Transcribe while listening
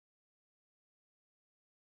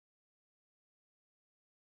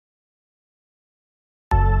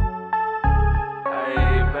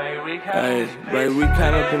Hey, baby, we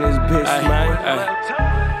caught up in this bitch, man.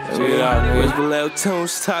 Check it out, nigga. It's Vallejo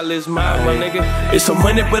tunes, topless, my nigga. It's a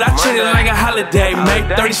Monday, but I treat it like a holiday.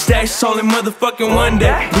 Make 30 stacks all in motherfucking one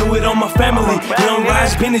day. Do it on my family, young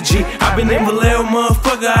rise Benji. I been in Vallejo,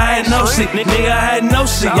 motherfucker, I had no shit. Nigga, I had no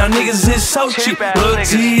shit. Y'all niggas is so cheap.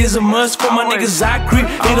 Loyalty is a must for my niggas, I creep.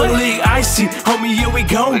 In the league, icy. Homie, yeah, we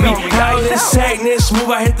gon' be. All this sadness, move,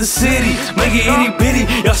 I hit the city. Make it itty bitty,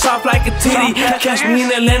 y'all soft like a titty. Catch me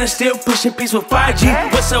in Atlanta, still pushing peace with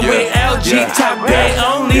 5G. What's up with LG? Top gang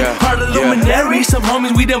only. Part of luminary, some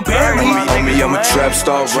homies we done buried. Homie, I'm a trap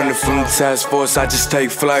star running from the task force. I just take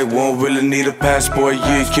flight, won't really need a passport.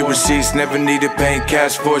 Yeah, keep receipts, never needed paying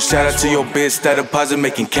cash for. Shout out to your bitch, that deposit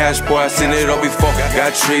making cash, boy. I seen it all before.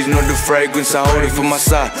 Got trees, know the fragrance, I hold it for my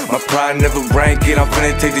side. My pride never rank it, I'm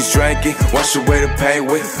finna take this drinking. Wash away the pain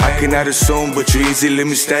with, I cannot assume, but you easily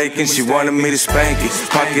mistaken. She wanted me to spank it,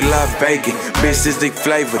 pocket live bacon. Bitches, they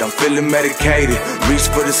flavored, I'm feeling medicated. Reach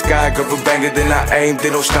for the sky, grab a banger, then I aim. They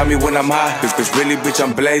don't stop me when I'm high, cause really, bitch,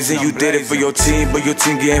 I'm blazing. You did it for your team, but your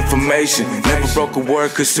team get information. Never broke a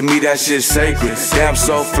word, cause to me that shit's sacred. Yeah, I'm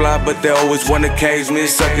so fly, but they always wanna cage me.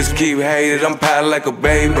 Suckers keep hated, I'm padded like a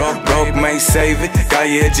baby. Broke, man, save it, got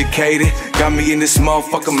you educated. Got me in this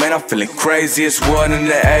motherfucker, man, I'm feeling crazy. It's 1 in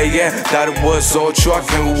the AM, thought it was so true. I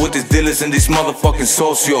came with these dealers and these motherfucking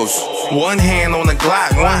socios. One hand on the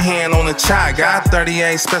Glock, one hand on the chop. Got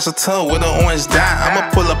 38 special toe with an orange dot. I'ma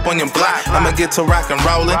pull up on your block, I'ma get to rock and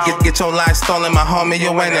rollin'. Get your life stolen, my homie, you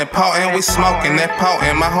ain't that potent. We smoking that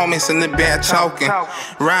potent, my homies in the bed choking.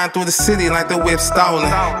 Riding through the city like the whip stolen.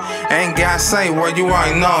 Ain't gotta say where you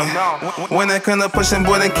already know. When they come up pushing,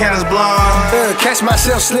 boy, the cannons blowing. Catch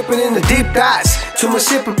myself slipping in the deep thoughts. Too much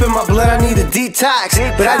shit up in my blood, I need a detox.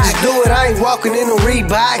 But I just do it, I ain't walking in no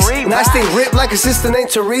Reeboks. And I stay ripped like a sister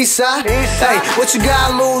named Teresa. Hey, what you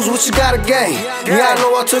gotta lose, what you gotta gain? Yeah, I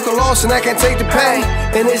know I took a loss and I can't take the pain.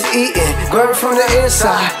 And it's eating, growing from the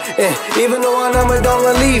inside. And even though I number don't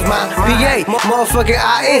relieve my PA, motherfucking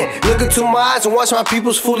IN. Look into my eyes and watch my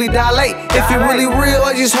peoples fully dilate. If you're really real,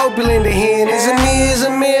 I just hope you lend a hand. Isn't me as a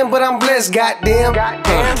man, but I'm blessed, goddamn.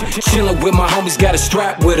 Chillin' with my homies, got a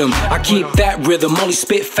strap with them. I keep that rhythm, only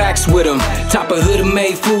spit facts with them. Top of hood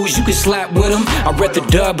made fools, you can slap with them. I read the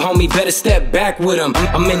dub, homie, better step back with them.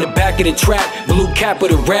 I'm in the back of the trap, blue cap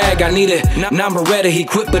with a rag. I need a non-Beretta, he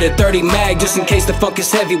equipped with a 30 mag. Just in case the fuck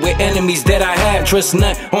is heavy with enemies that I have. Trust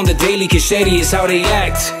none on the daily, cause shady is how they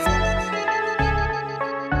act.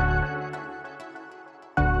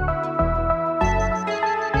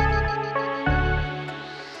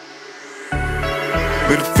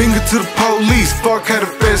 Middle finger to the police, fuck had a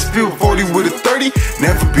fast feel. 40 with a 30,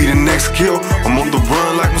 never be the next kill. I'm on the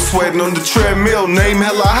run like I'm sweating on the treadmill. Name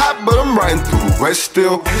hella hot, but I'm riding through the west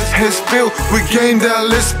still. Head spill, we game down,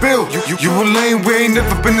 let's spill. You a lame, we ain't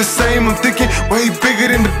never been the same. I'm thinking way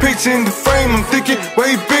bigger than the picture in the frame. I'm thinking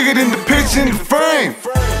way bigger than the picture in the frame.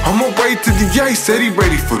 On my way to the yay, said he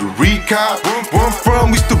ready for the recop. Where I'm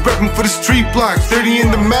from, we still reppin' for the street block. 30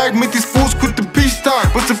 in the mag, make these fools quit the beast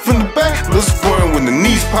talk. Bust it from the back, little spoilin' when the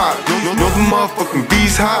knees pop. Know the motherfucking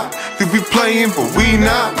bees hot. Think we playin', but we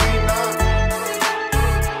not.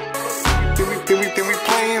 Think we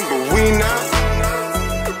playin', but we not.